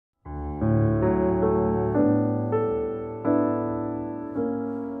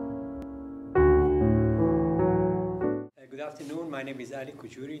My name is Ali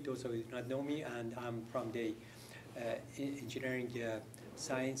Kujuri. Those of you who do not know me, and I'm from the engineering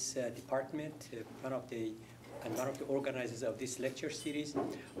science department, one of the organizers of this lecture series.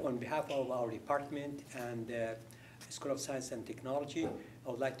 On behalf of our department and School of Science and Technology, I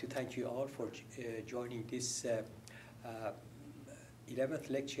would like to thank you all for joining this 11th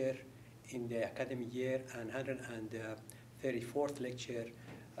lecture in the academic year and 134th lecture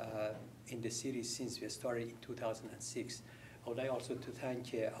in the series since we started in 2006. I would like also to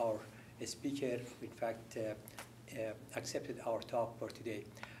thank our speaker who in fact accepted our talk for today.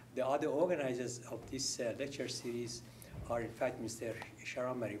 The other organizers of this lecture series are in fact Mr.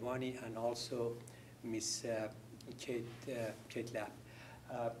 Sharon Mariwani and also Ms. Kate Lapp.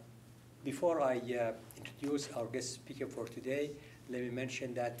 Before I introduce our guest speaker for today, let me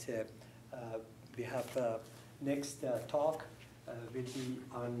mention that we have next talk will be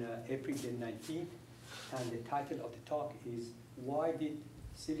on April the 19th, and the title of the talk is "Why did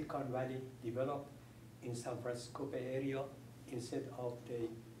Silicon Valley develop in San Francisco Bay Area instead of the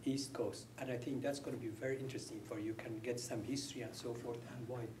East Coast?" And I think that's going to be very interesting for you. You can get some history and so forth and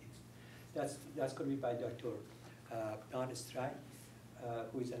why it is. That's going to be by Dr. Don Stride,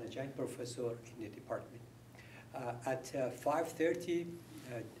 who is an adjunct professor in the department. At 5:30,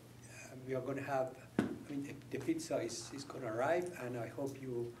 we are going to have, the pizza is going to arrive, and I hope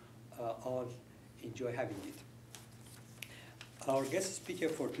you all enjoy having it. Our guest speaker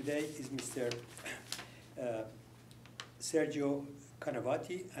for today is Mr. Sergio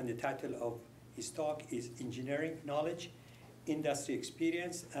Canavati, and the title of his talk is Engineering Knowledge, Industry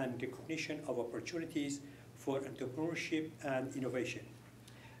Experience, and Recognition of Opportunities for Entrepreneurship and Innovation.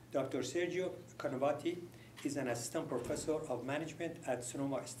 Dr. Sergio Canavati is an assistant professor of management at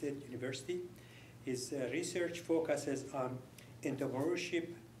Sonoma State University. His research focuses on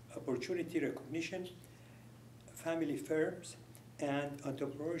entrepreneurship, opportunity recognition, family firms, and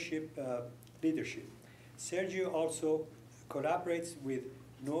entrepreneurship leadership. Sergio also collaborates with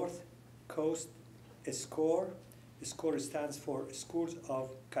North Coast SCORE. SCORE stands for Schools of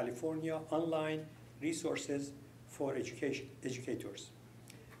California Online Resources for Educators,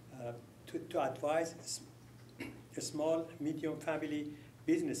 to advise small, medium family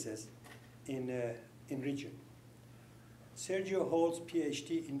businesses in region. Sergio holds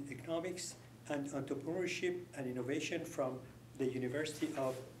PhD in economics and entrepreneurship and innovation from the University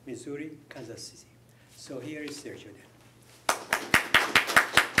of Missouri, Kansas City. So here is Sergio then.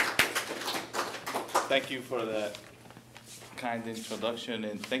 Thank you for that kind introduction,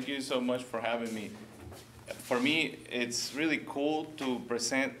 and thank you so much for having me. For me, it's really cool to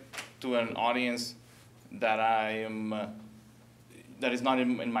present to an audience that that is not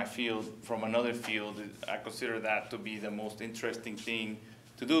in my field, from another field. I consider that to be the most interesting thing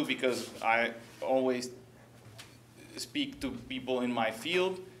to do, because I always speak to people in my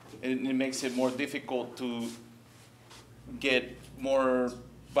field, and it makes it more difficult to get more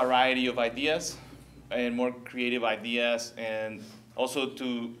variety of ideas and more creative ideas, and also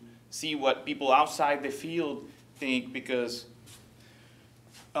to see what people outside the field think, because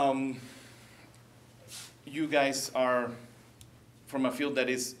you guys are from a field that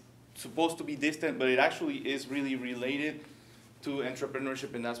is supposed to be distant, but it actually is really related to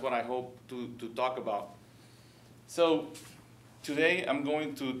entrepreneurship, and that's what I hope to talk about. So today I'm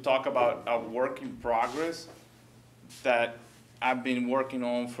going to talk about a work in progress that I've been working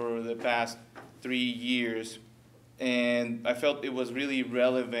on for the past 3 years, and I felt it was really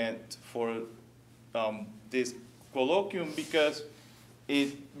relevant for this colloquium because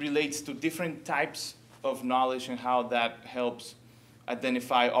it relates to different types of knowledge and how that helps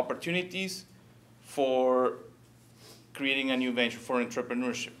identify opportunities for creating a new venture for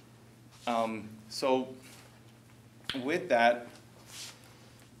entrepreneurship. So with that,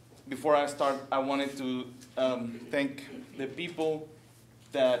 before I start, I wanted to thank the people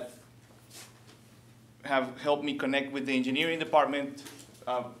that have helped me connect with the engineering department,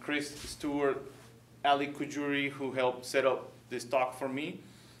 Chris Stewart, Ali Kujuri, who helped set up this talk for me,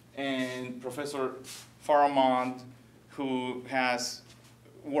 and Professor Faramond, who has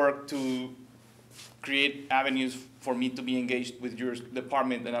worked to create avenues for me to be engaged with your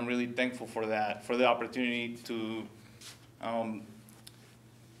department, and I'm really thankful for that, for the opportunity to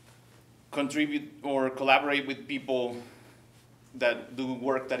contribute or collaborate with people that do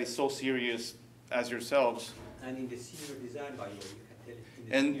work that is so serious as yourselves. And in the senior design, by the way, you can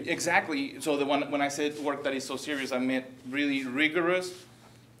tell it. And exactly, so when I said work that is so serious, I meant really rigorous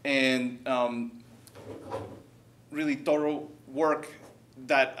and really thorough work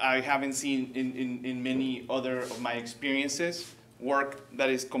that I haven't seen in many other of my experiences, work that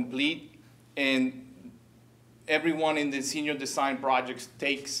is complete and everyone in the senior design projects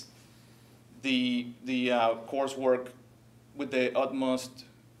takes the coursework with the utmost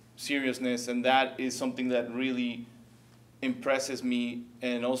seriousness, and that is something that really impresses me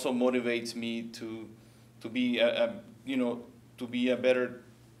and also motivates me to be to be a better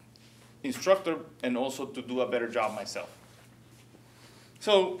instructor and also to do a better job myself.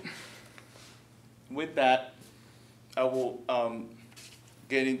 So with that, I will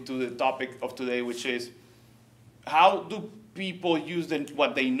get into the topic of today, which is how do people use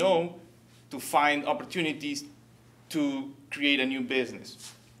what they know to find opportunities to create a new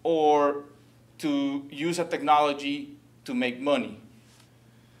business or to use a technology to make money.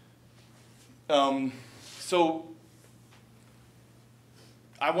 So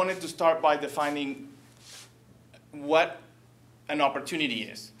I wanted to start by defining what an opportunity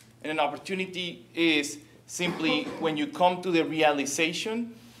is. And an opportunity is simply when you come to the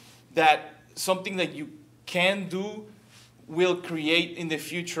realization that something that you can do will create in the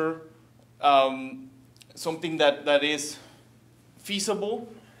future something that is feasible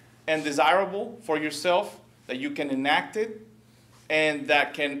and desirable for yourself, that you can enact it, and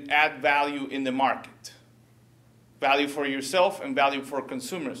that can add value in the market. Value for yourself and value for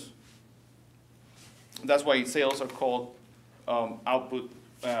consumers. That's why sales are called output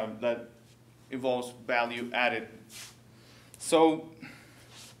that involves value added. So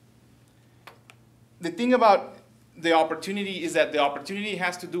the thing about the opportunity is that the opportunity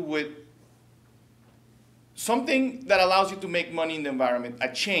has to do with something that allows you to make money in the environment,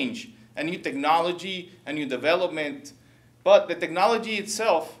 a change, a new technology, a new development. But the technology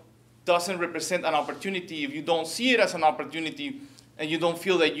itself doesn't represent an opportunity if you don't see it as an opportunity and you don't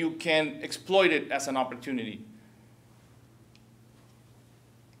feel that you can exploit it as an opportunity.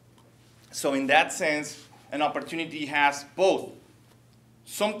 So in that sense, an opportunity has both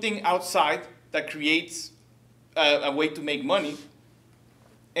something outside that creates a way to make money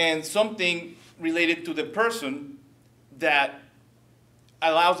and something related to the person that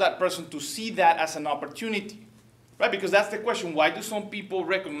allows that person to see that as an opportunity. Right, because that's the question. Why do some people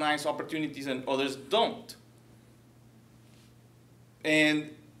recognize opportunities and others don't? And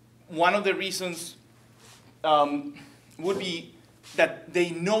one of the reasons would be that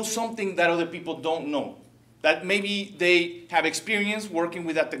they know something that other people don't know. That maybe they have experience working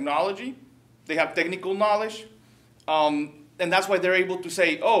with that technology, they have technical knowledge, and that's why they're able to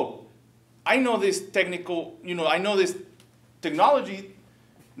say, oh, I know this technical, I know this technology.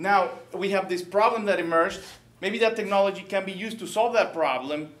 Now we have this problem that emerged. Maybe that technology can be used to solve that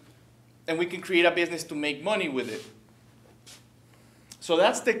problem, and we can create a business to make money with it. So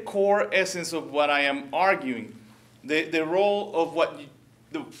that's the core essence of what I am arguing, the role of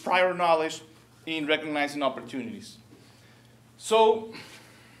the prior knowledge in recognizing opportunities. So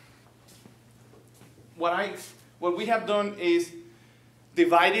what we have done is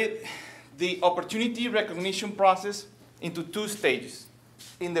divided the opportunity recognition process into two stages.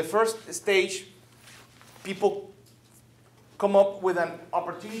 In the first stage, people come up with an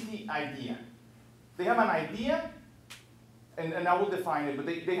opportunity idea. They have an idea, and I will define it, but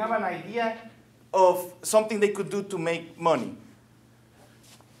they have an idea of something they could do to make money.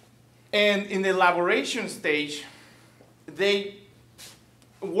 And in the elaboration stage, they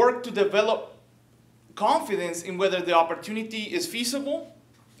work to develop confidence in whether the opportunity is feasible,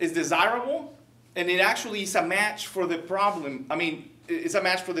 is desirable, and it actually is a match for the problem. I mean, it's a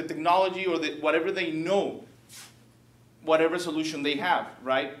match for the technology or whatever they know, whatever solution they have,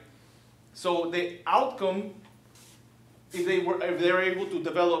 right? So the outcome, if they're able to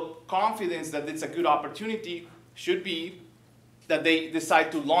develop confidence that it's a good opportunity, should be that they decide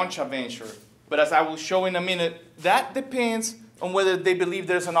to launch a venture. But as I will show in a minute, that depends on whether they believe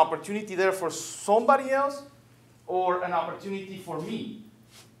there's an opportunity there for somebody else or an opportunity for me,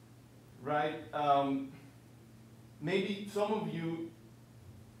 right? Maybe some of you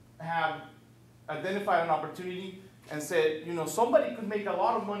have identified an opportunity and said, somebody could make a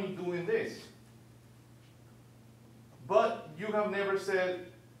lot of money doing this. But you have never said,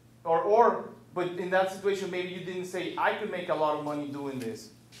 but in that situation, maybe you didn't say, I could make a lot of money doing this.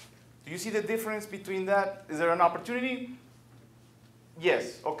 Do you see the difference between that? Is there an opportunity?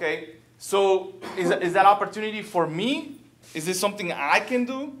 Yes, okay. So is that opportunity for me? Is this something I can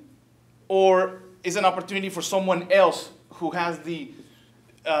do? Or is it an opportunity for someone else who has the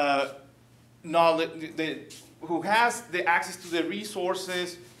knowledge, who has the access to the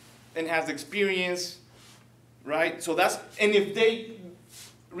resources and has experience, right? So and if they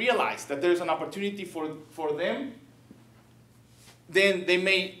realize that there's an opportunity for them, then they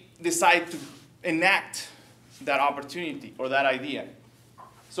may decide to enact that opportunity or that idea.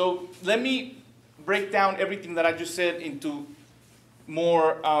 So let me break down everything that I just said into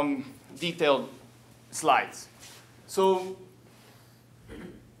more detailed slides. So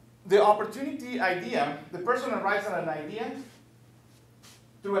the opportunity idea, the person arrives at an idea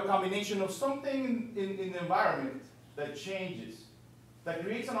through a combination of something in the environment that changes, that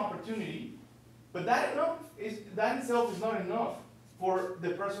creates an opportunity, but that itself is not enough for the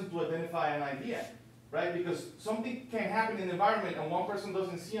person to identify an idea, right? Because something can happen in the environment and one person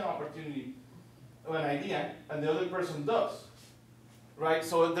doesn't see an opportunity or an idea and the other person does, right?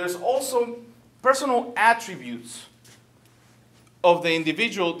 So there's also personal attributes of the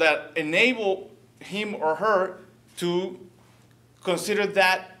individual that enable him or her to consider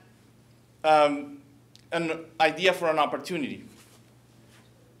that an idea for an opportunity.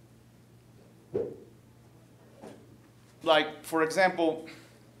 Like, for example,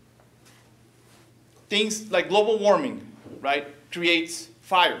 things like global warming, right, creates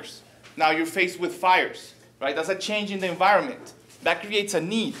fires. Now you're faced with fires, right? That's a change in the environment. That creates a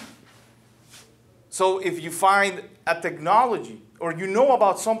need. So if you find a technology, or you know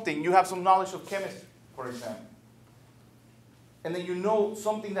about something, you have some knowledge of chemistry, for example, and then you know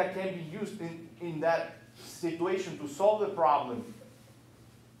something that can be used in that situation to solve the problem,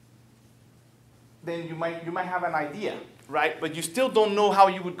 then you might have an idea, right? But you still don't know how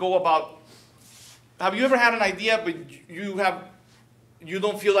you would go about. Have you ever had an idea, but you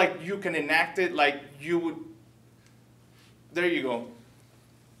don't feel like you can enact it like you would? There you go.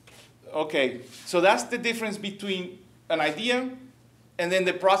 Okay, so that's the difference between an idea and then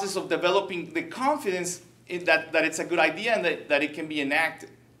the process of developing the confidence in that it's a good idea and that it can be enacted.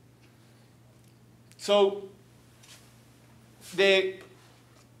 So the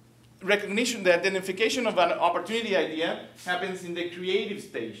recognition, the identification of an opportunity idea happens in the creative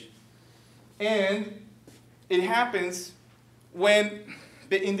stage. And it happens when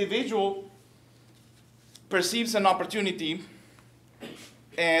the individual perceives an opportunity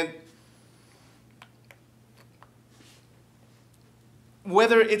and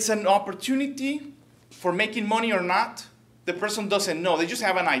whether it's an opportunity for making money or not, the person doesn't know. They just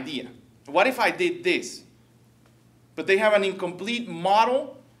have an idea. What if I did this? But they have an incomplete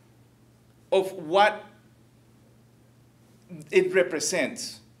model of what it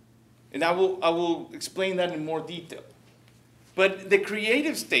represents. And I will explain that in more detail. But the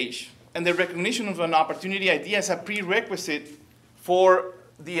creative stage and the recognition of an opportunity idea is a prerequisite for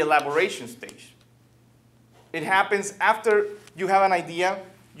the elaboration stage. It happens after you have an idea,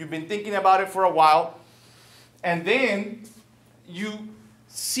 you've been thinking about it for a while, and then you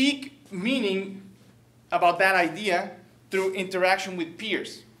seek meaning about that idea through interaction with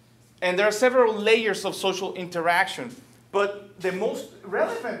peers. And there are several layers of social interaction, but the most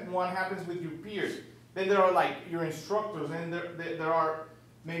relevant one happens with your peers. Then there are like your instructors, and there are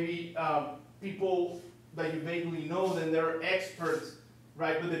maybe people that you vaguely know, then there are experts,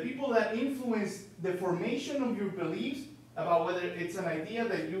 right? But the people that influence the formation of your beliefs about whether it's an idea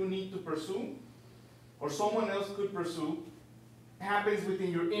that you need to pursue or someone else could pursue happens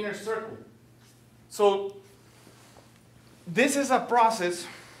within your inner circle. So this is a process,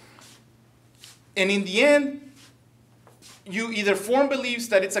 and in the end, you either form beliefs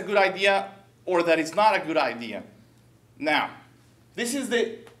that it's a good idea or that it's not a good idea. Now, this is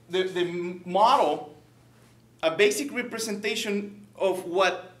the model, a basic representation of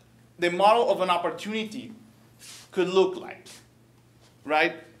what the model of an opportunity could look like,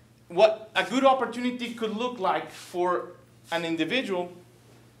 right? What a good opportunity could look like for an individual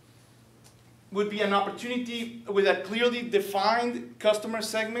would be an opportunity with a clearly defined customer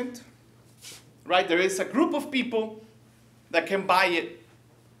segment, right? There is a group of people that can buy it.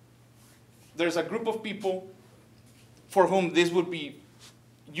 There's a group of people for whom this would be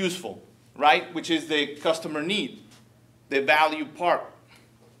useful, right? Which is the customer need, the value part.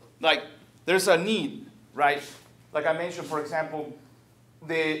 Like, there's a need, right? Like I mentioned, for example,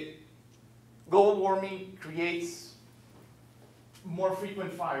 the global warming creates more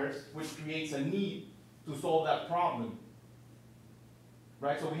frequent fires, which creates a need to solve that problem,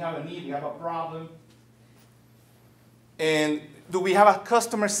 right? So we have a need, we have a problem. And do we have a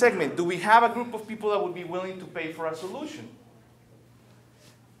customer segment? Do we have a group of people that would be willing to pay for a solution?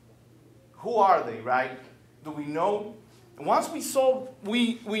 Who are they, right? Do we know? Once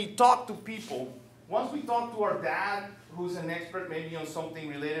we talk to people, once we talk to our dad, who's an expert maybe on something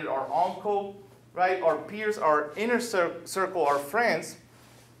related, our uncle, right, our peers, our inner circle, our friends,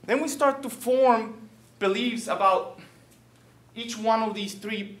 then we start to form beliefs about each one of these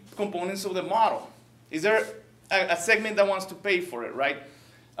three components of the model. Is there a segment that wants to pay for it, right?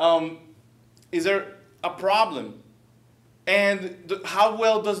 Is there a problem? And how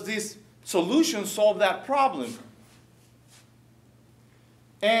well does this solution solve that problem?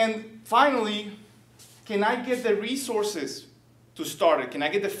 And finally, can I get the resources to start it? Can I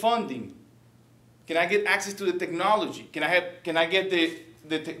get the funding? Can I get access to the technology? Can I get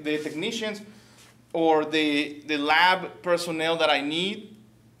the technicians or the lab personnel that I need?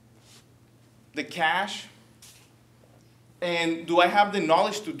 The cash? And do I have the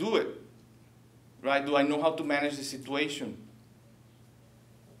knowledge to do it? Right? Do I know how to manage the situation?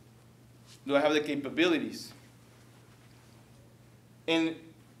 Do I have the capabilities? And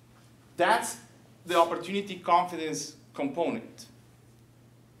that's the opportunity confidence component.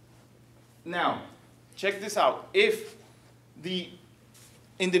 Now, check this out. If the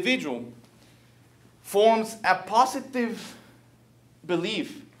individual forms a positive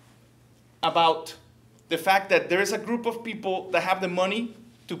belief about the fact that there is a group of people that have the money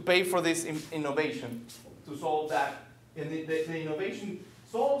to pay for this innovation, to solve that, and the innovation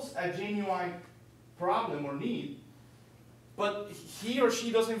solves a genuine problem or need, but he or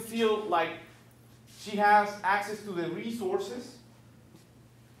she doesn't feel like she has access to the resources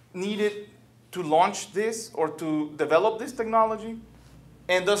needed to launch this or to develop this technology,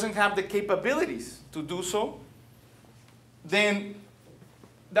 and doesn't have the capabilities to do so, then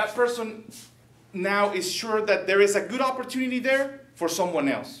that person now is sure that there is a good opportunity there for someone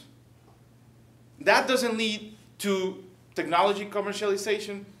else. That doesn't lead to technology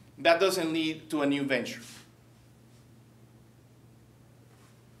commercialization. That doesn't lead to a new venture.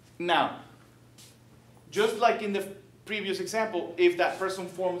 Now, just like in the previous example, if that person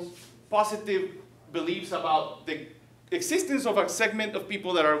forms positive beliefs about the existence of a segment of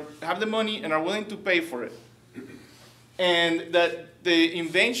people that have the money and are willing to pay for it, and that the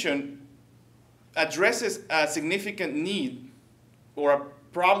invention addresses a significant need or a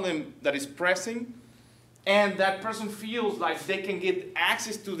problem that is pressing, and that person feels like they can get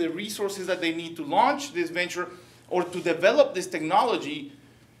access to the resources that they need to launch this venture or to develop this technology.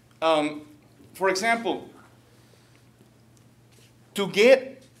 For example, to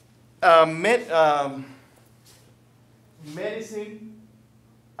get medicine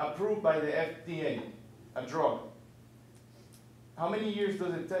approved by the FDA, a drug, how many years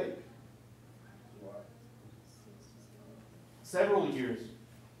does it take? Several years.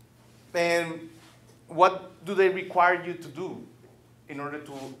 And what do they require you to do in order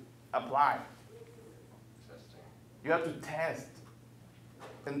to apply? Testing. You have to test.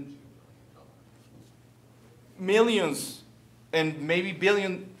 And millions and maybe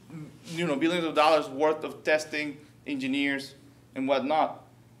billions of dollars worth of testing, engineers, and whatnot.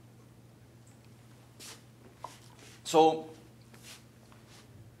 So,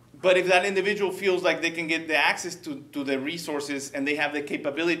 but if that individual feels like they can get the access to the resources and they have the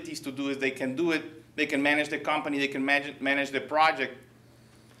capabilities to do it, they can do it, they can manage the company, they can manage the project,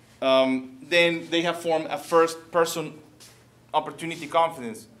 then they have formed a first-person opportunity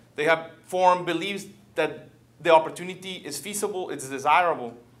confidence. They have formed beliefs that the opportunity is feasible, it's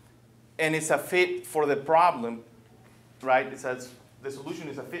desirable, and it's a fit for the problem, right? It says the solution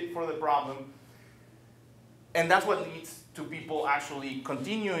is a fit for the problem. And that's what leads to people actually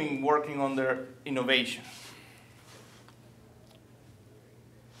continuing working on their innovation.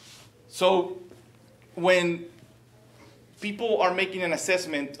 So when people are making an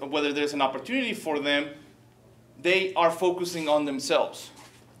assessment of whether there's an opportunity for them, they are focusing on themselves,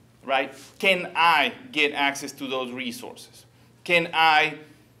 right? Can I get access to those resources? Can I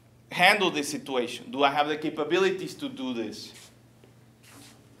handle this situation? Do I have the capabilities to do this?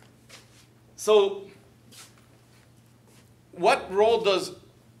 So what role does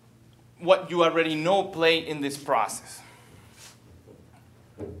what you already know play in this process?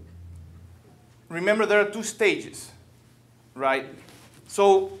 Remember, there are two stages, right?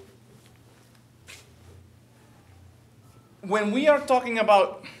 So when we are talking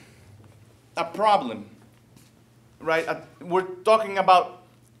about a problem, right, we're talking about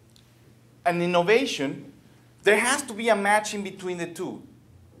an innovation, there has to be a matching between the two,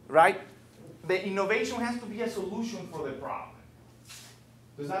 right? The innovation has to be a solution for the problem.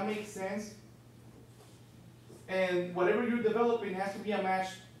 Does that make sense? And whatever you're developing has to be a match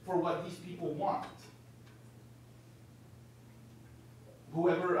for what these people want.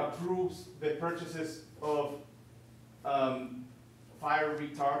 Whoever approves the purchases of fire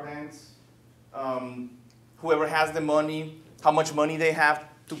retardants, whoever has the money, how much money they have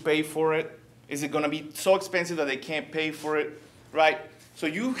to pay for it. Is it going to be so expensive that they can't pay for it, right? So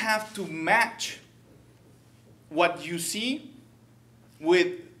you have to match what you see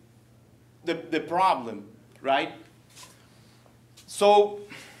with the problem, right? So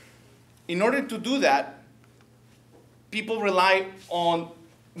in order to do that, people rely on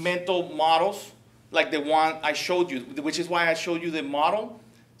mental models like the one I showed you, which is why I showed you the model,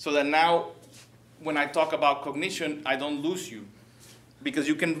 so that now when I talk about cognition, I don't lose you, because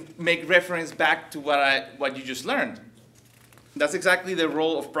you can make reference back to what you just learned. That's exactly the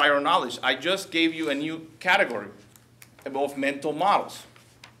role of prior knowledge. I just gave you a new category of mental models,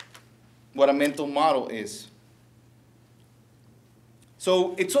 what a mental model is.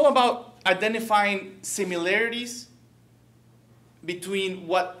 So it's all about identifying similarities between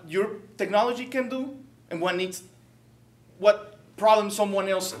what your technology can do and what problem someone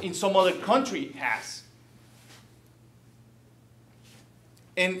else in some other country has.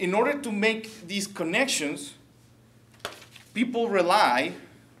 And in order to make these connections, people rely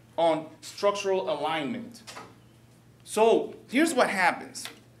on structural alignment. So here's what happens.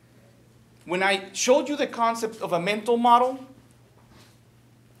 When I showed you the concept of a mental model,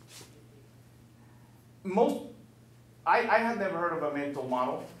 I had never heard of a mental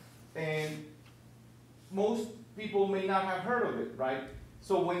model, and most people may not have heard of it, right?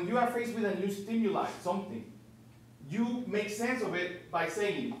 So when you are faced with a new stimuli, something, you make sense of it by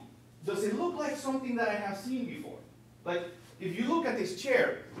saying, does it look like something that I have seen before? Like, if you look at this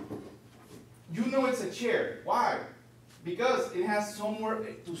chair, you know it's a chair. Why? Because it has somewhere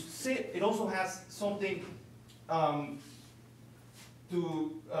to sit. It also has something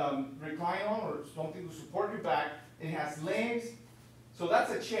to recline on, or something to support your back. It has legs. So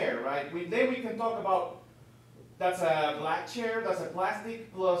that's a chair, right? Then we can talk about, that's a black chair, that's a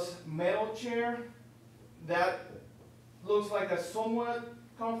plastic plus metal chair. That looks like a somewhat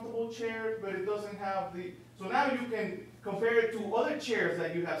comfortable chair, but it doesn't have the, so now you can compare it to other chairs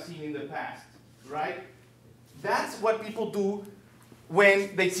that you have seen in the past, right? That's what people do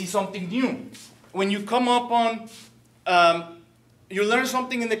when they see something new. When you come up on, you learn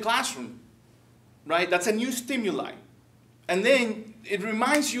something in the classroom, right? That's a new stimuli. And then it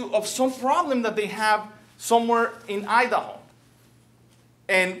reminds you of some problem that they have somewhere in Idaho.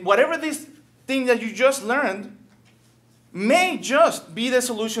 And whatever this thing that you just learned may just be the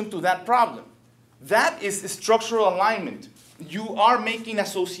solution to that problem. That is structural alignment. You are making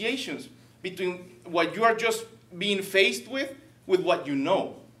associations between what you are just being faced with what you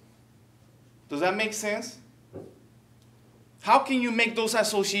know. Does that make sense? How can you make those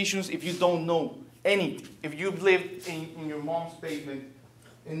associations if you don't know anything? If you've lived in your mom's basement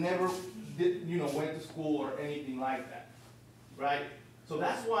and never went to school or anything like that, right? So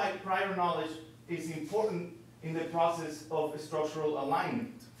that's why prior knowledge is important in the process of structural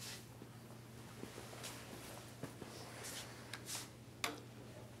alignment.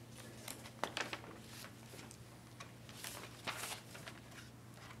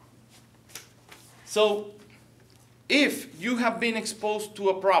 So if you have been exposed to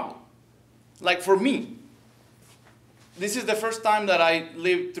a problem, like for me, this is the first time that I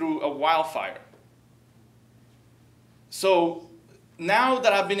lived through a wildfire. So now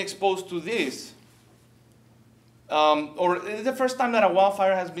that I've been exposed to this, or the first time that a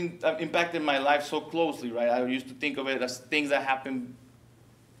wildfire has been impacted my life so closely, right? I used to think of it as things that happen,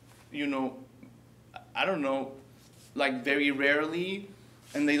 I don't know, like very rarely,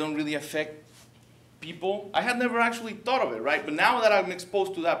 and they don't really affect people. I had never actually thought of it, right? But now that I'm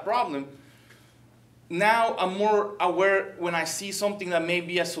exposed to that problem, now I'm more aware when I see something that may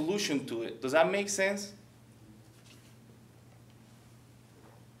be a solution to it. Does that make sense?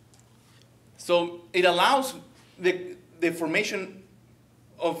 So it allows the formation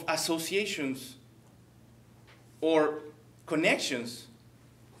of associations or connections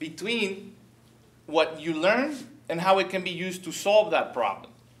between what you learn and how it can be used to solve that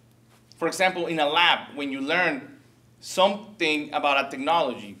problem. For example, in a lab, when you learn something about a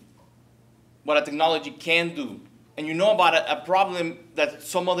technology, what a technology can do, and you know about a problem that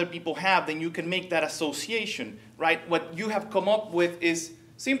some other people have, then you can make that association, right? What you have come up with is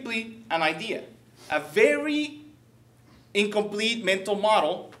simply an idea, a very incomplete mental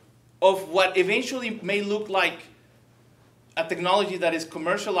model of what eventually may look like a technology that is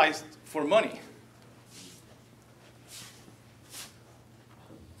commercialized for money.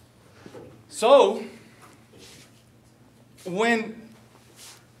 So, when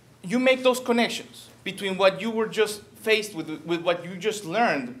you make those connections between what you were just faced with what you just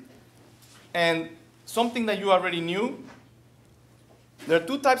learned and something that you already knew, there are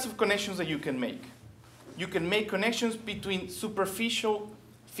two types of connections that you can make. You can make connections between superficial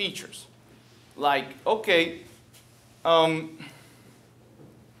features. Like, okay,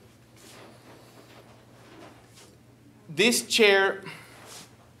 this chair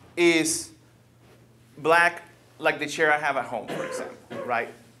is black, like the chair I have at home, for example, right?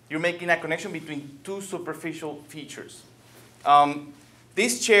 You're making a connection between two superficial features.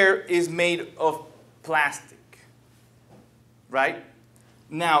 this chair is made of plastic, right?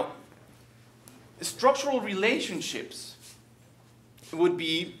 Now, structural relationships would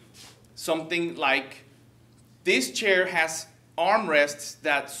be something like this chair has armrests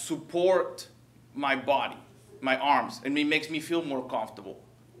that support my body, my arms, and it makes me feel more comfortable.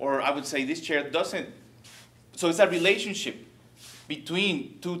 Or I would say this chair doesn't. So it's a relationship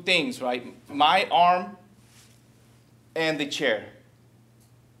between two things, right? My arm and the chair.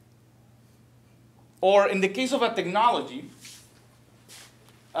 Or in the case of a technology,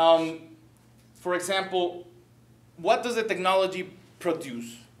 for example, what does the technology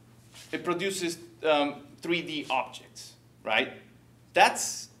produce? It produces 3D objects, right?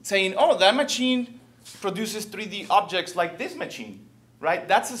 That's saying, oh, that machine produces 3D objects like this machine, right?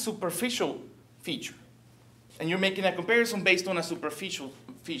 That's a superficial feature. And you're making a comparison based on a superficial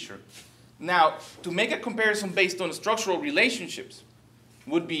feature. Now, to make a comparison based on structural relationships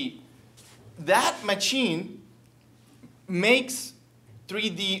would be that machine makes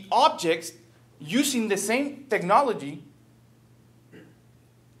 3D objects using the same technology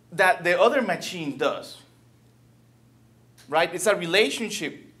that the other machine does, right? It's a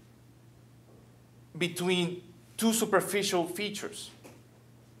relationship between two superficial features.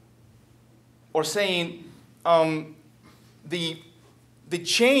 Or saying the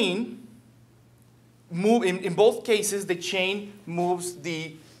chain move in both cases, the chain moves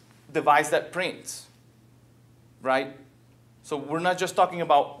the device that prints, right? So we're not just talking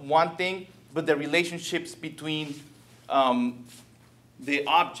about one thing, but the relationships between the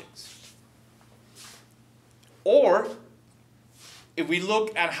objects. Or if we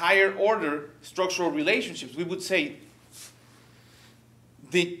look at higher order structural relationships, we would say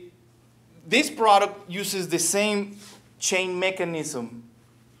this product uses the same chain mechanism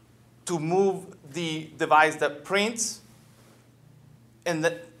to move the device that prints, and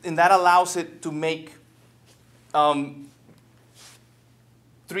that allows it to make 3D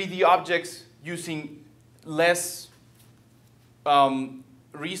objects using less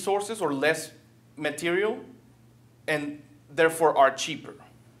resources or less material, and therefore are cheaper.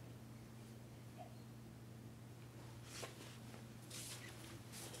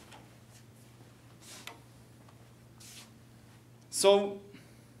 So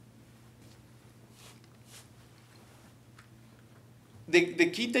the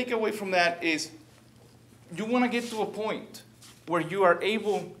key takeaway from that is you want to get to a point where you are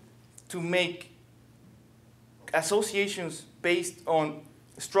able to make associations based on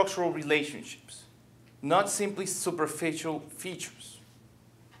structural relationships, not simply superficial features.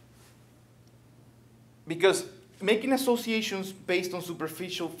 Because making associations based on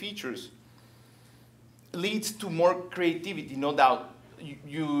superficial features leads to more creativity, no doubt.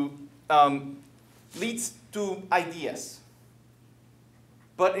 Leads to ideas.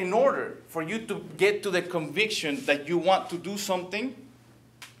 But in order for you to get to the conviction that you want to do something,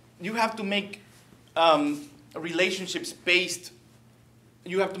 you have to make relationships based.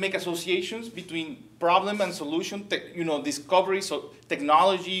 You have to make associations between problem and solution, discovery, so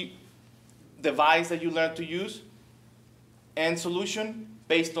technology, device that you learn to use, and solution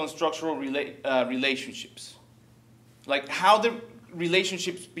based on structural relationships. Like how the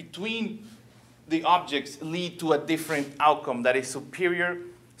relationships between the objects lead to a different outcome that is superior,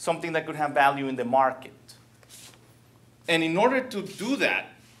 something that could have value in the market. And in order to do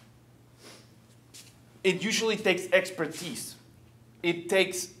that, it usually takes expertise. It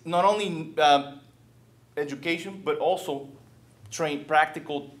takes not only education, but also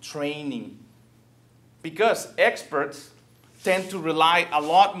practical training. Because experts tend to rely a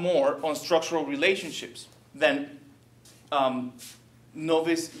lot more on structural relationships than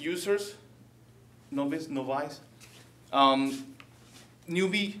novice users,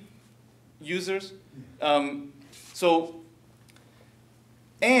 newbie users.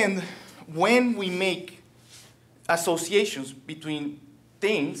 And when we make associations between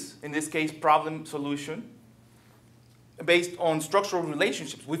things, in this case problem solution, based on structural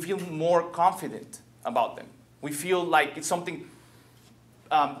relationships, we feel more confident about them. We feel like it's something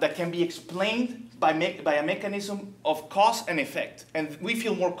that can be explained by a mechanism of cause and effect. And we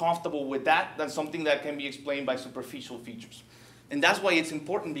feel more comfortable with that than something that can be explained by superficial features. And that's why it's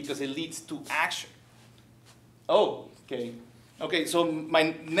important, because it leads to action. Oh, okay. Okay, so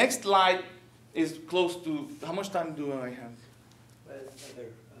my next slide is close to, how much time do I have? Well,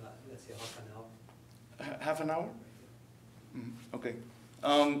 another, let's say half an hour. Half an hour? Okay.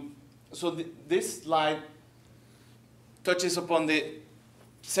 So this slide touches upon the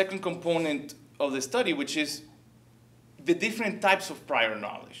second component of the study, which is the different types of prior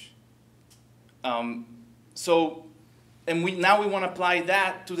knowledge. So And now we want to apply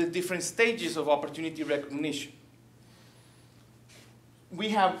that to the different stages of opportunity recognition. We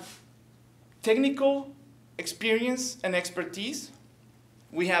have technical experience and expertise.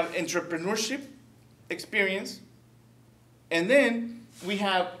 We have entrepreneurship experience. And then we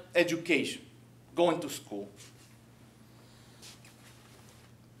have education, going to school.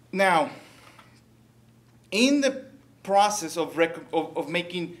 Now, in the process of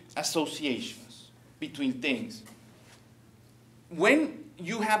making associations between things, when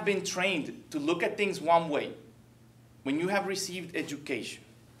you have been trained to look at things one way, when you have received education,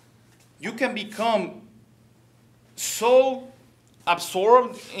 you can become so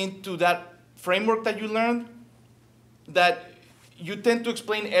absorbed into that framework that you learned that you tend to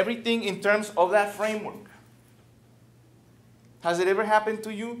explain everything in terms of that framework. Has it ever happened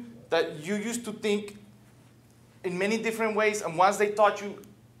to you that you used to think in many different ways, and once they taught you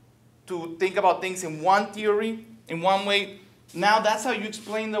to think about things in one theory, in one way, now that's how you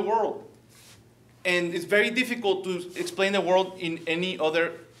explain the world? And it's very difficult to explain the world in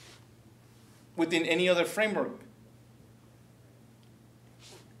within any other framework.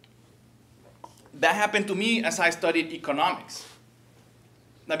 That happened to me as I studied economics.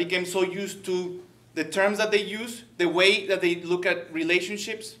 I became so used to the terms that they use, the way that they look at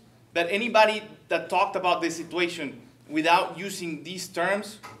relationships, that anybody that talked about this situation without using these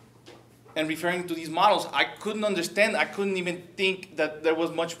terms and referring to these models, I couldn't understand. I couldn't even think that there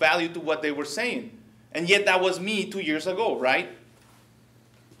was much value to what they were saying. And yet that was me 2 years ago, right?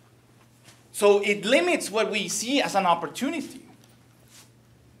 So it limits what we see as an opportunity,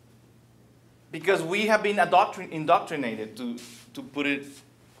 because we have been indoctrinated, to put it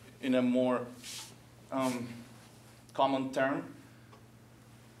in a more common term.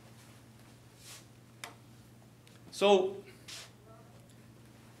 So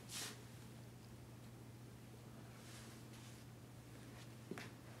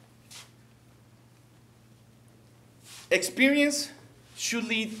experience should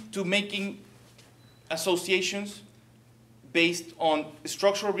lead to making associations based on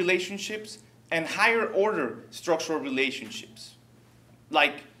structural relationships and higher order structural relationships,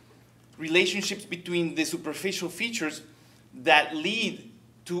 like relationships between the superficial features that lead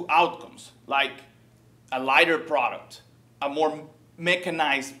to outcomes, like a lighter product, a more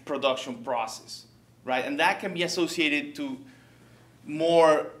mechanized production process, right? And that can be associated to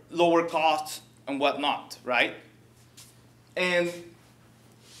more lower costs and whatnot, right? And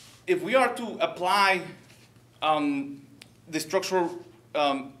if we are to apply the structural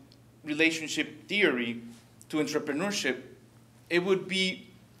relationship theory to entrepreneurship, it would be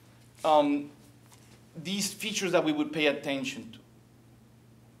these features that we would pay attention to.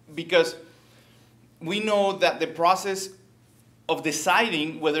 Because we know that the process of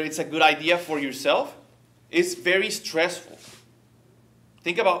deciding whether it's a good idea for yourself is very stressful.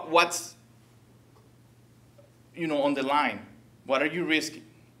 Think about what's on the line. What are you risking?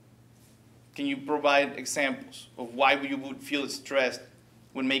 Can you provide examples of why you would feel stressed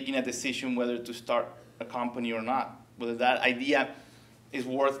when making a decision whether to start a company or not, whether that idea is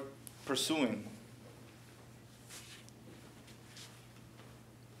worth pursuing?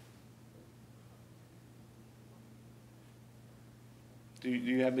 Do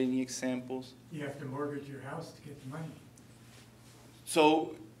you have any examples? You have to mortgage your house to get the money.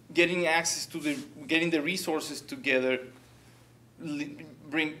 So getting access to getting the resources together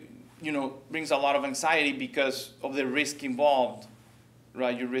brings a lot of anxiety because of the risk involved,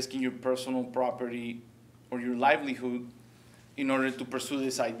 right? You're risking your personal property or your livelihood in order to pursue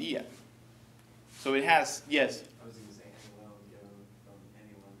this idea. So it has, yes? I was going to say any loan given from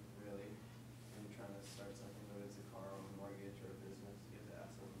anyone, really. When you're trying to start something, whether it's a car or a mortgage or a business, you have to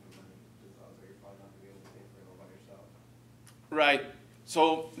ask them for money, because otherwise you're probably not going to be able to pay for it all by yourself. Right.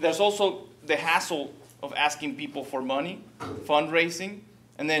 So there's also the hassle of asking people for money, fundraising,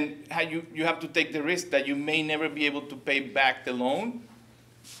 and then you have to take the risk that you may never be able to pay back the loan.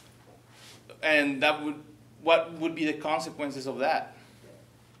 And what would be the consequences of that?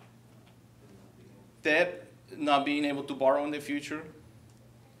 Debt, not being able to borrow in the future,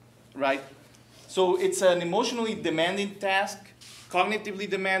 right? So it's an emotionally demanding task, cognitively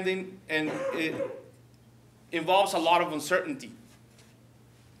demanding, and it involves a lot of uncertainty.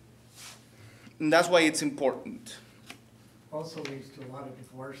 And that's why it's important. Also leads to a lot of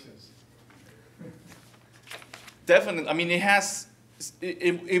divorces. Definitely. I mean, it has,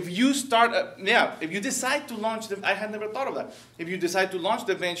 if you start, if you decide to launch I had never thought of that. If you decide to launch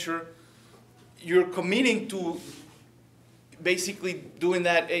the venture, you're committing to basically doing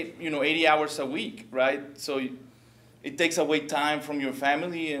that 80 hours a week, right? So it takes away time from your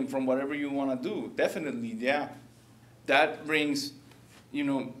family and from whatever you want to do. Definitely, yeah. that brings,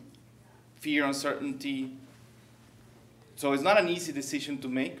 fear, uncertainty. So it's not an easy decision to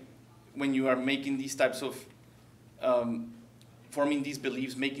make when you are making these types of, forming these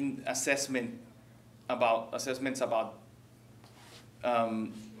beliefs, making assessments about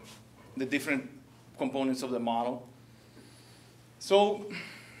the different components of the model. So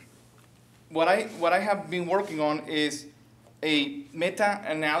what I have been working on is a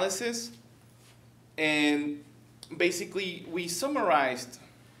meta-analysis, and basically we summarized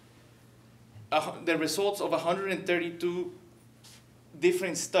the results of 132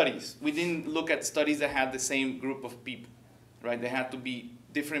 different studies. We didn't look at studies that had the same group of people, right? They had to be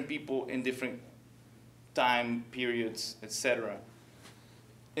different people in different time periods, etc.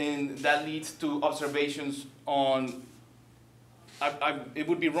 And that leads to observations on, it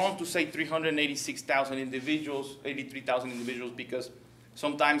would be wrong to say 386,000 individuals, 83,000 individuals, because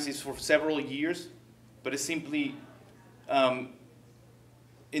sometimes it's for several years, but it's simply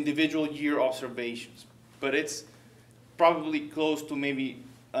individual year observations. But it's probably close to maybe,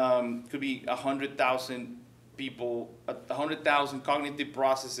 could be 100,000 people, 100,000 cognitive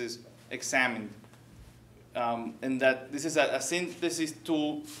processes examined. And that this is a synthesis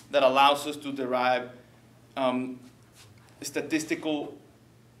tool that allows us to derive statistical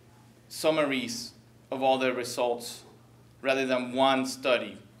summaries of all the results rather than one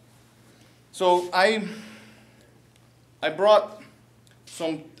study. So I brought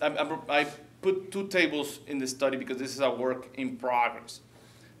some, I put two tables in the study because this is a work in progress.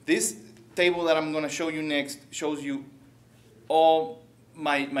 This table that I'm going to show you next shows you all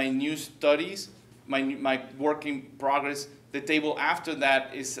my new studies, my work in progress. The table after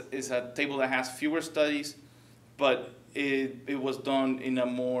that is a table that has fewer studies, but it was done in a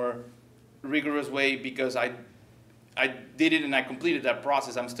more rigorous way because I did it and I completed that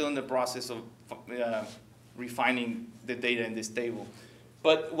process. I'm still in the process of refining the data in this table.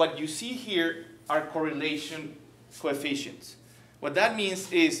 But what you see here are correlation coefficients. What that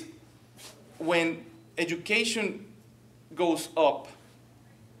means is when education goes up,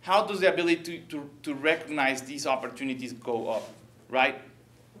 how does the ability to recognize these opportunities go up, right?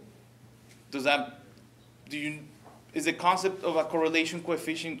 Is the concept of a correlation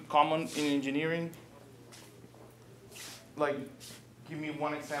coefficient common in engineering? Like, give me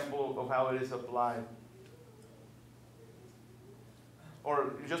one example of how it is applied.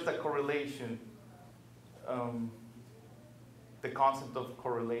 Or just a correlation, the concept of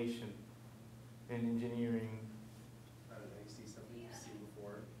correlation in engineering. I don't know, you see something you've seen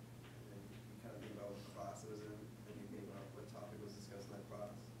before, and then you kind of think about what class it was in, and you think about what topic was discussed in that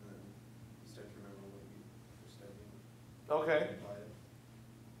class, and then you start to remember what you were studying. Okay. Apply it.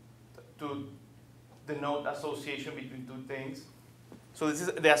 To denote association between two things. So this is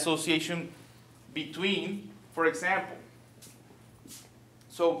the association between, for example.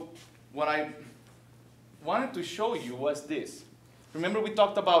 So what I wanted to show you was this. Remember we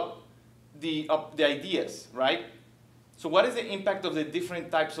talked about the ideas, right? So what is the impact of the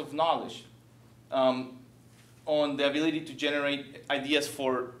different types of knowledge on the ability to generate ideas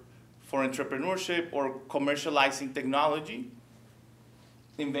for entrepreneurship or commercializing technology,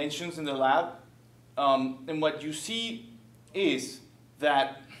 inventions in the lab? And what you see is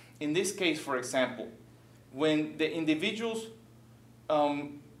that in this case, for example, when the individuals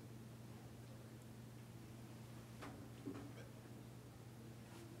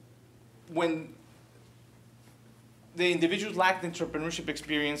when the individuals lack the entrepreneurship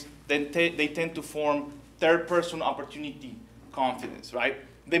experience, then they tend to form third-person opportunity confidence, right?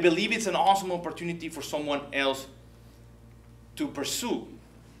 They believe it's an awesome opportunity for someone else to pursue.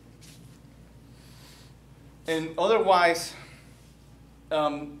 And otherwise,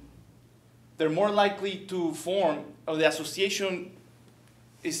 they're more likely to form, or the association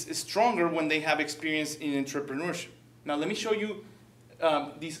is stronger when they have experience in entrepreneurship. Now let me show you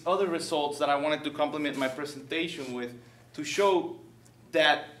these other results that I wanted to complement my presentation with to show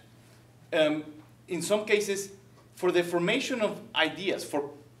that in some cases, for the formation of ideas, for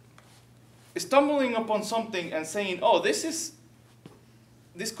stumbling upon something and saying, oh, this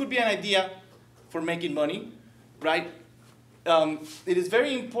could be an idea for making money, right? It is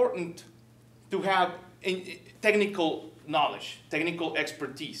very important to have technical knowledge, technical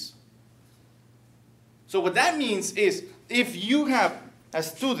expertise. So what that means is if you have a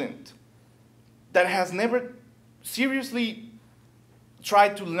student that has never seriously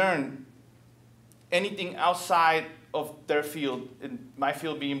tried to learn anything outside of their field, in my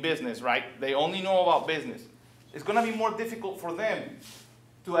field being business, right? They only know about business. It's going to be more difficult for them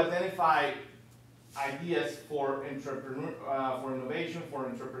to identify ideas for innovation, for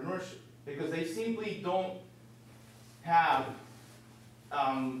entrepreneurship, because they simply don't have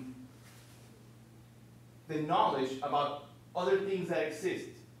the knowledge about other things that exist.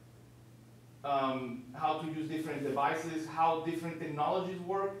 How to use different devices, how different technologies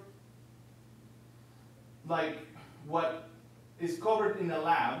work. Like what is covered in a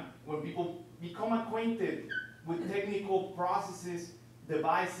lab, when people become acquainted with technical processes,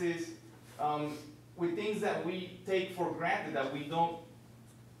 devices, with things that we take for granted, that we don't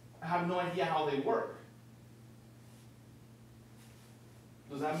have no idea how they work.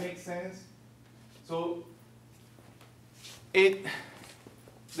 Does that make sense? So the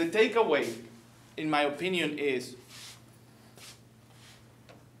takeaway, in my opinion, is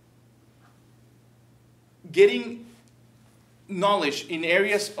getting knowledge in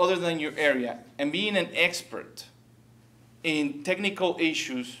areas other than your area and being an expert in technical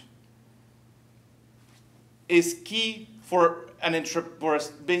issues is key for for a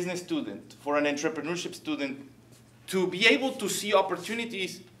business student, for an entrepreneurship student, to be able to see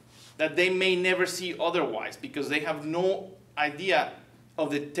opportunities that they may never see otherwise, because they have no idea of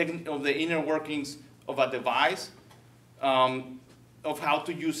the inner workings of a device, of how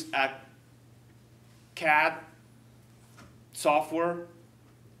to use a CAD software,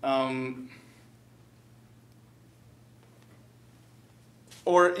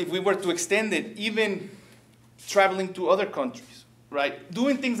 or if we were to extend it, even traveling to other countries, right?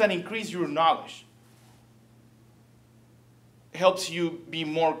 Doing things that increase your knowledge helps you be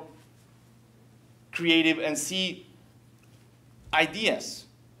more creative and see ideas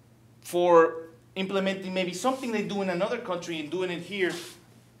for implementing maybe something they do in another country and doing it here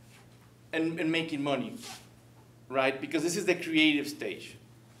and making money, right? Because this is the creative stage.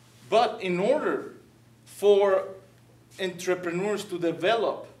 But in order for entrepreneurs to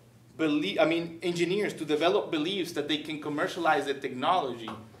develop engineers to develop beliefs that they can commercialize the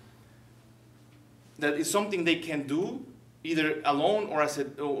technology, that is something they can do either alone or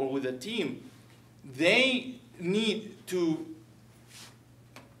or with a team, they need to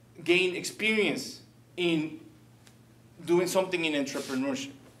gain experience in doing something in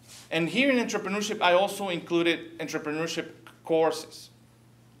entrepreneurship. And here in entrepreneurship, I also included entrepreneurship courses,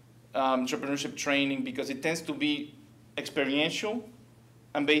 entrepreneurship training, because it tends to be experiential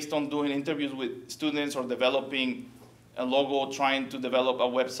and based on doing interviews with students or developing a logo, trying to develop a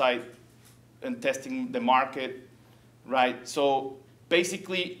website and testing the market, right? So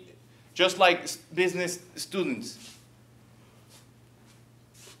basically, just like business students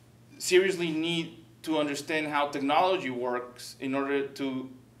seriously need to understand how technology works in order to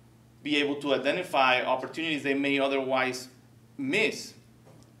be able to identify opportunities they may otherwise miss.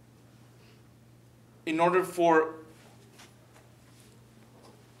 In order for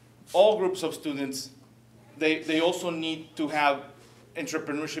all groups of students, they also need to have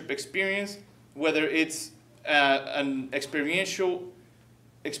entrepreneurship experience, whether it's an experiential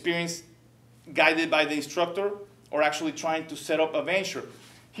experience guided by the instructor or actually trying to set up a venture.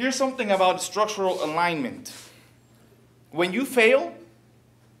 Here's something about structural alignment. When you fail,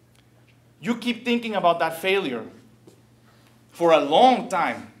 you keep thinking about that failure for a long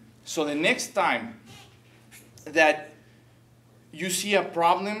time. So the next time that you see a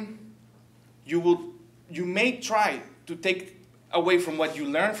problem, you may try to take away from what you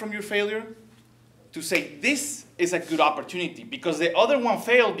learned from your failure to say, this is a good opportunity, because the other one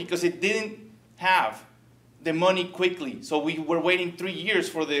failed because it didn't have the money quickly. So we were waiting 3 years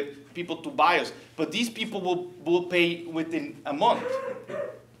for the people to buy us. But these people will pay within a month,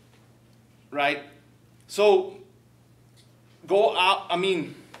 right? So go out,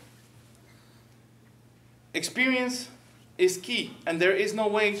 experience is key, and there is no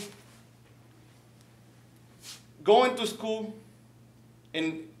way going to school,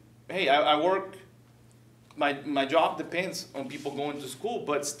 and hey, I work, my job depends on people going to school,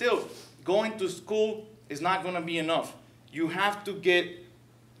 but still, going to school is not going to be enough. You have to get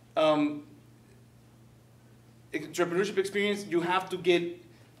entrepreneurship experience, you have to get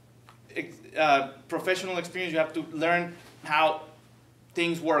professional experience, you have to learn how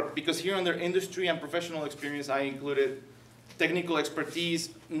things work, because here under industry and professional experience, I included technical expertise,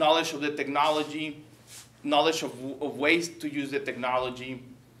 knowledge of the technology, knowledge of ways to use the technology,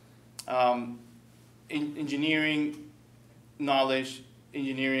 engineering knowledge,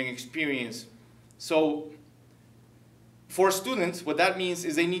 engineering experience. So for students, what that means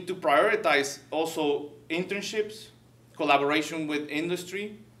is they need to prioritize also internships, collaboration with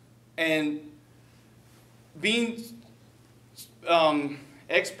industry, and being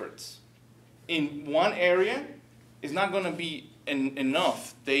experts in one area is not going to be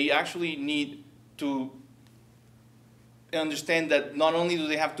enough. They actually need to understand that not only do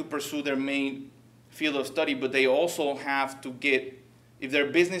they have to pursue their main field of study, but they also have to get, if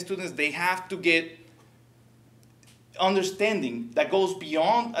they're business students, they have to get understanding that goes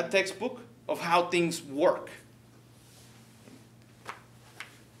beyond a textbook of how things work.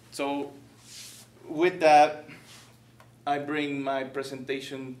 So with that, I bring my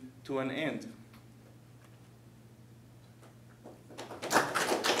presentation to an end.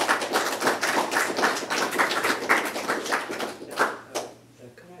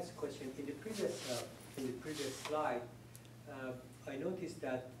 Can I ask a question? In the previous slide, I noticed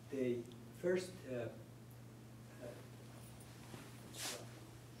that the first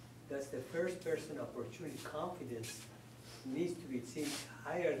that's the first person opportunity confidence needs to be, it seems,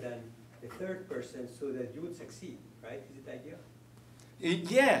 higher than the third person so that you would succeed, right? Is it the idea?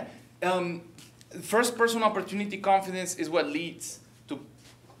 Yeah. First person opportunity confidence is what leads to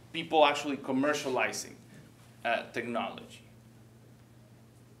people actually commercializing technology.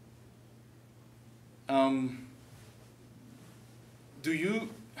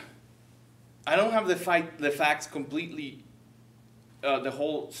 I don't have the facts completely, the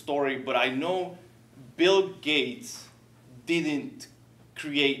whole story, but I know Bill Gates didn't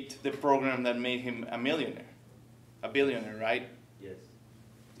create the program that made him a billionaire, right? Yes.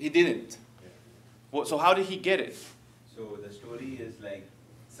 He didn't. Yeah. Well, so how did he get it? So the story is like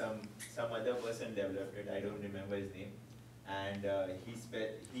some other person developed it. I don't remember his name, and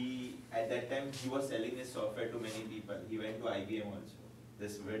he at that time he was selling his software to many people. He went to IBM also.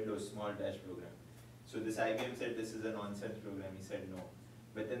 This Windows small dash program. So this IBM said this is a nonsense program. He said no.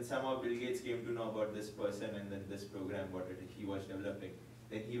 But then somehow Bill Gates came to know about this person and then this program what he was developing.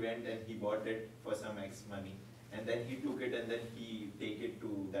 Then he went and he bought it for some X money. And then he took it and then he take it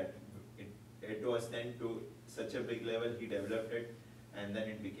to that, it was then to such a big level, he developed it and then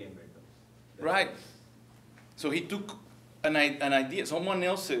it became Windows. Right. So he took an idea, someone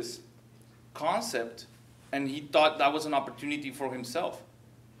else's concept, and he thought that was an opportunity for himself.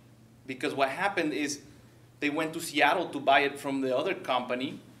 Because what happened is they went to Seattle to buy it from the other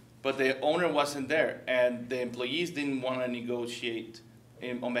company, but the owner wasn't there, and the employees didn't want to negotiate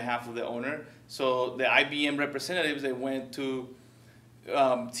on behalf of the owner. So the IBM representatives, they went to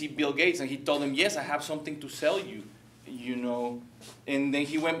see Bill Gates, and he told them, yes, I have something to sell you, you know. And then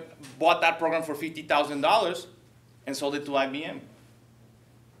he bought that program for $50,000 and sold it to IBM.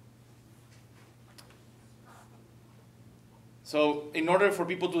 So in order for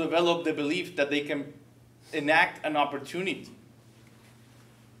people to develop the belief that they can enact an opportunity,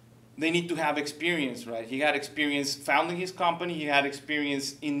 they need to have experience, right? He had experience founding his company. He had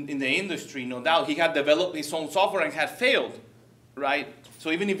experience in the industry, no doubt. He had developed his own software and had failed, right?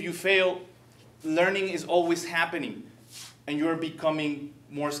 So even if you fail, learning is always happening, and you're becoming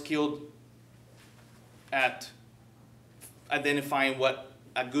more skilled at identifying what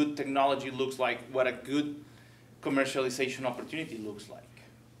a good technology looks like, what a good commercialization opportunity looks like.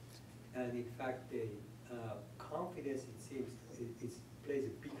 And in fact, the confidence, it seems, it plays a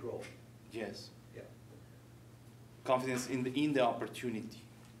big role. Yes. Yeah. Confidence in the opportunity.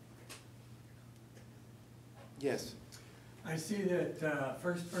 Yes. I see that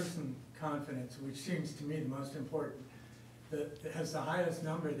first-person confidence, which seems to me the most important, that has the highest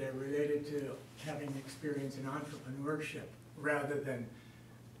number there related to having experience in entrepreneurship rather than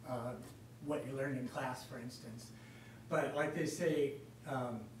what you learn in class, for instance. But like they say,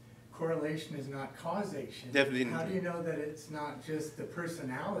 correlation is not causation. Definitely. How do you know that it's not just the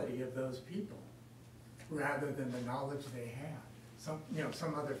personality of those people rather than the knowledge they have?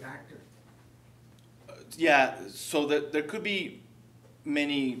 Some other factor. Yeah, so there could be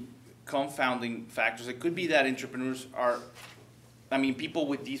many confounding factors. It could be that entrepreneurs are, people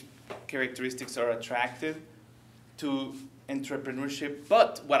with these characteristics are attracted to entrepreneurship.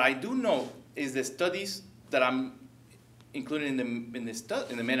 But what I do know is the studies that I'm including in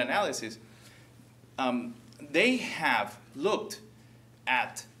the meta-analysis, they have looked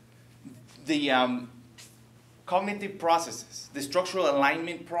at the cognitive processes, the structural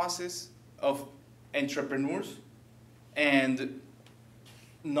alignment process of entrepreneurs and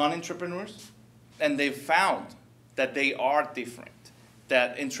non-entrepreneurs, and they've found that they are different,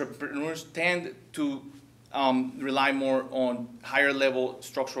 that entrepreneurs tend to rely more on higher level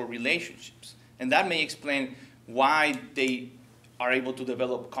structural relationships. And that may explain why they are able to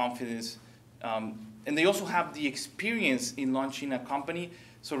develop confidence. And they also have the experience in launching a company.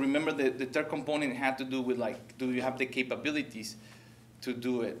 So remember the third component had to do with do you have the capabilities to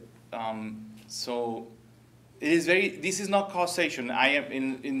do it? So it is this is not causation.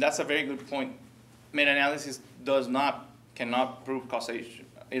 And that's a very good point. Meta-analysis cannot prove causation.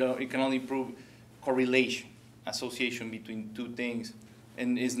 It can only prove correlation, association between two things.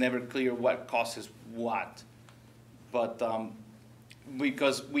 and it's never clear what causes what. But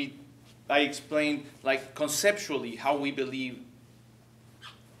because I explained like conceptually how we believe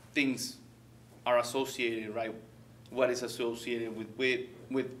things are associated, right? What is associated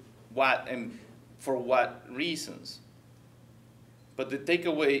with what and for what reasons. But the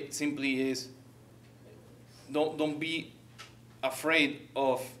takeaway simply is don't be afraid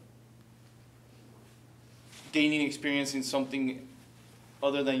of gaining experience in something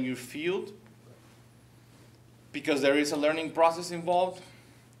other than your field, because there is a learning process involved,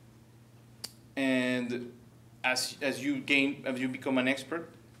 and as you become an expert,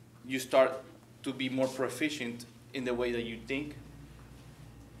 you start to be more proficient in the way that you think.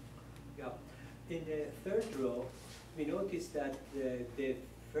 Yeah. In the third row, we noticed that the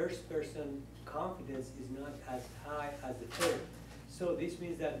first person confidence is not as high as the third. So this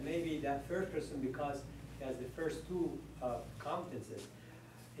means that maybe that first person, because he has the first two competences,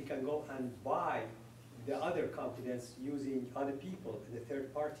 he can go and buy the other competence using other people and the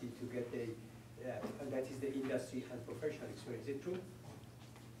third party to get the, that is the industry and professional experience. Is it true?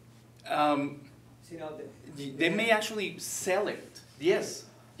 See now they may actually sell it. Yes,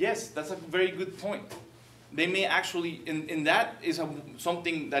 that's a very good point. They may actually, and that is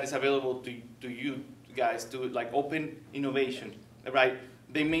something that is available to you guys, to like open innovation, right?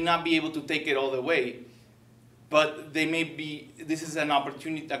 They may not be able to take it all the way, but they may be, this is an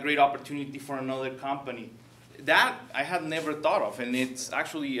opportunity, a great opportunity for another company. That I had never thought of, and it's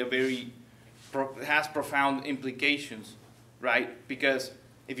actually a very, has profound implications, right? Because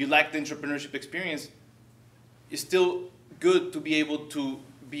if you lack the entrepreneurship experience, it's still good to be able to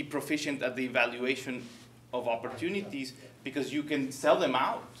be proficient at the evaluation of opportunities, because you can sell them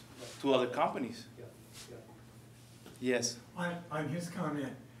out to other companies. Yeah, yeah. Yes. On his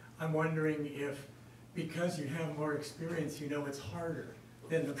comment, I'm wondering if, because you have more experience, you know it's harder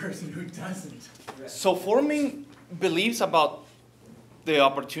than the person who doesn't. So forming beliefs about the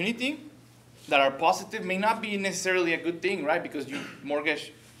opportunity that are positive may not be necessarily a good thing, right? Because you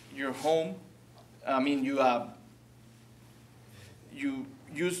mortgage your home. I mean, you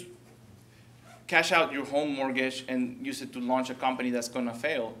cash out your home mortgage and use it to launch a company that's going to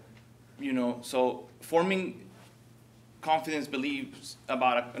fail. You know, so forming confidence beliefs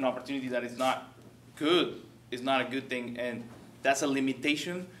about an opportunity that is not good is not a good thing, and that's a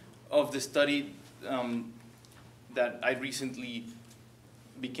limitation of the study that I recently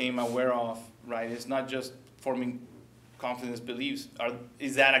became aware of, right? It's not just forming confidence beliefs.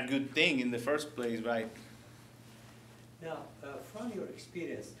 Is that a good thing in the first place, right? Now, from your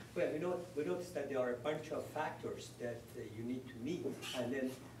experience, well, we noticed that there are a bunch of factors that you need to meet and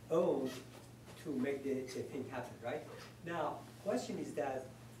then own to make the thing happen, right? Now, question is that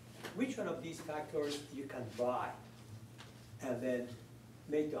which one of these factors you can buy and then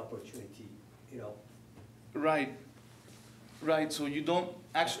make the opportunity, you know? Right. Right, so you don't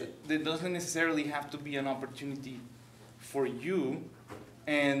actually, there doesn't necessarily have to be an opportunity for you,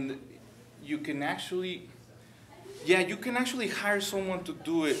 and you can actually, yeah, you can actually hire someone to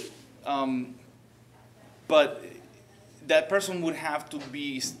do it, but that person would have to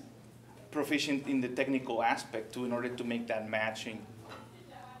be proficient in the technical aspect too in order to make that matching,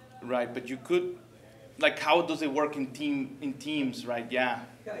 right? But you could, like, how does it work in teams, right? Yeah.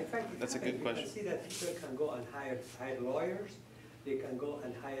 Yeah, in fact, that's a good question. You can see that people can go and hire lawyers, they can go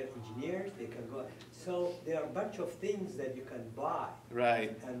and hire engineers, they can go. So there are a bunch of things that you can buy,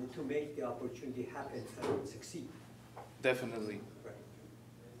 right, and to make the opportunity happen and succeed. Definitely. Right.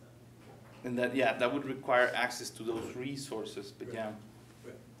 And that, yeah, that would require access to those resources. But right. yeah.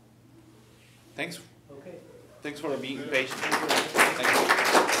 Right. Thanks. Okay. Thanks for being patient.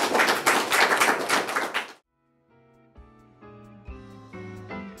 Thank you.